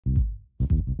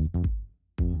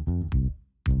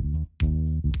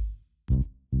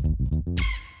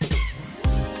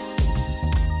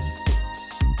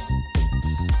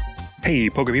Hey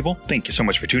poker people, thank you so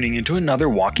much for tuning into another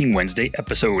Walking Wednesday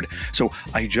episode. So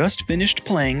I just finished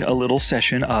playing a little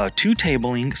session,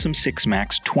 two-tabling some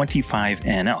 6-max 25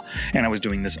 NL, and I was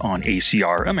doing this on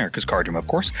ACR, America's Card Room of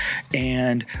course,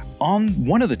 and on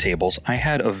one of the tables I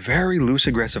had a very loose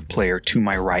aggressive player to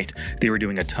my right. They were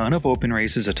doing a ton of open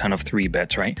raises, a ton of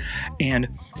 3-bets, right? And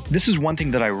this is one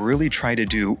thing that I really try to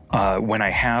do when I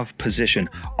have position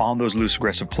on those loose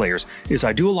aggressive players, is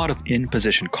I do a lot of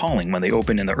in-position calling. When they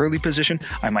open in the early position,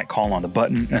 I might call on the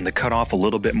button and the cutoff a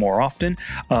little bit more often,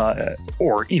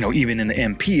 or even in the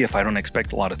MP if I don't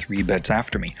expect a lot of 3-bets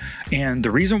after me. And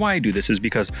the reason why I do this is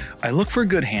because I look for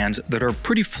good hands that are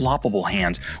pretty floppable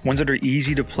hands, ones that are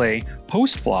easy to play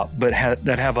post-flop, but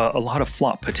that have a lot of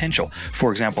flop potential.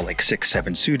 For example, like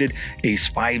 6-7 suited,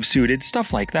 Ace-5 suited,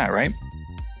 stuff like that, right?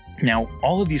 Now,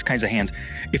 all of these kinds of hands,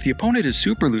 if the opponent is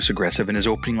super loose aggressive and is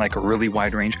opening like a really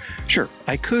wide range, sure,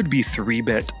 I could be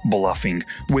 3-bet bluffing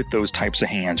with those types of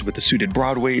hands, with the suited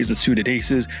broadways, the suited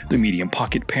aces, the medium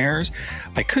pocket pairs.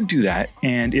 I could do that,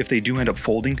 and if they do end up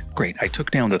folding, great. I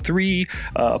took down the 3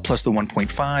 plus the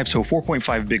 1.5, so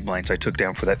 4.5 big blinds I took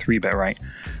down for that 3-bet, right?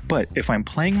 But if I'm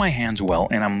playing my hands well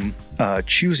and I'm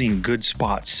choosing good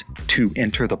spots to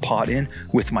enter the pot in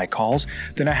with my calls,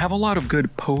 then I have a lot of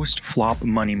good post-flop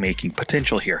money-making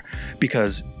potential here.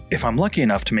 Because if I'm lucky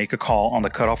enough to make a call on the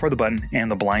cutoff or the button and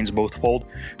the blinds both fold,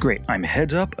 great, I'm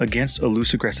heads up against a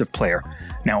loose aggressive player.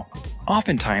 Now,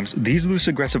 oftentimes, these loose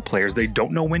aggressive players, they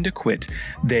don't know when to quit.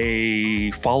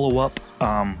 They follow up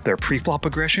their pre-flop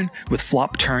aggression with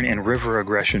flop turn and river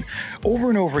aggression over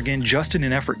and over again, just in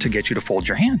an effort to get you to fold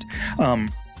your hand.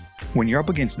 When you're up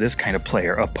against this kind of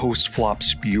player, a post-flop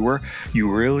spewer,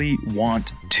 you really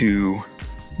want to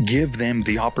give them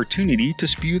the opportunity to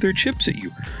spew their chips at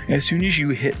you. As soon as you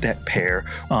hit that pair,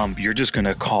 you're just going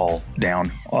to call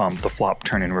down the flop,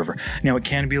 turn, and river. Now, it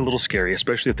can be a little scary,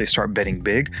 especially if they start betting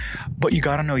big, but you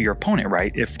got to know your opponent,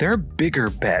 right? If they're bigger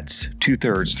bets,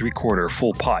 2/3, 3/4,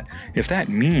 full pot, if that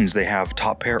means they have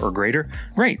top pair or greater,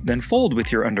 great, then fold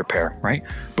with your under pair, right?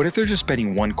 But if they're just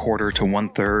betting 1/4 to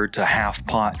 1/3 to half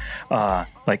pot,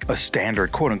 like a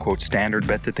standard, quote-unquote standard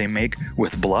bet that they make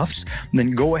with bluffs,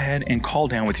 then go ahead and call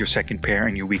down with your second pair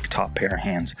and your weak top pair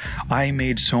hands. I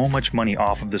made so much money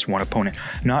off of this one opponent.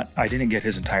 I didn't get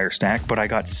his entire stack, but I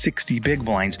got 60 big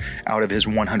blinds out of his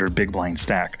 100 big blind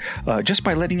stack, just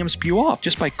by letting him spew off,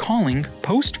 just by calling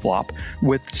post-flop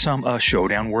with some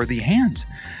showdown-worthy hands.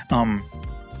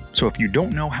 So if you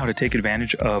don't know how to take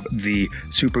advantage of the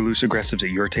super loose aggressives at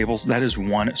your tables, that is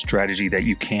one strategy that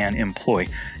you can employ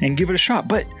and give it a shot.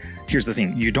 But here's the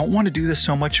thing, you don't want to do this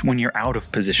so much when you're out of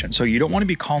position. So you don't want to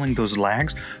be calling those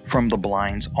lags from the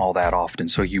blinds all that often.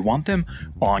 So you want them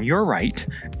on your right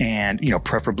and,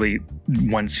 preferably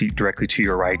 1 seat directly to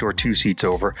your right or 2 seats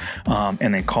over,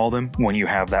 and then call them when you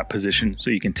have that position so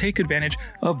you can take advantage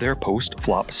of their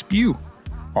post-flop spew.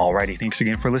 Alrighty, thanks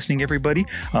again for listening, everybody.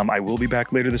 I will be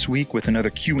back later this week with another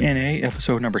Q&A,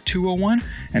 episode number 201.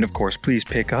 And of course, please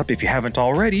pick up, if you haven't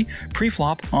already,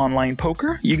 Pre-Flop Online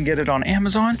Poker. You can get it on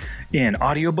Amazon in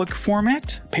audiobook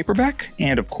format, paperback,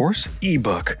 and of course,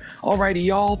 ebook. Alrighty,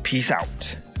 y'all, peace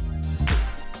out.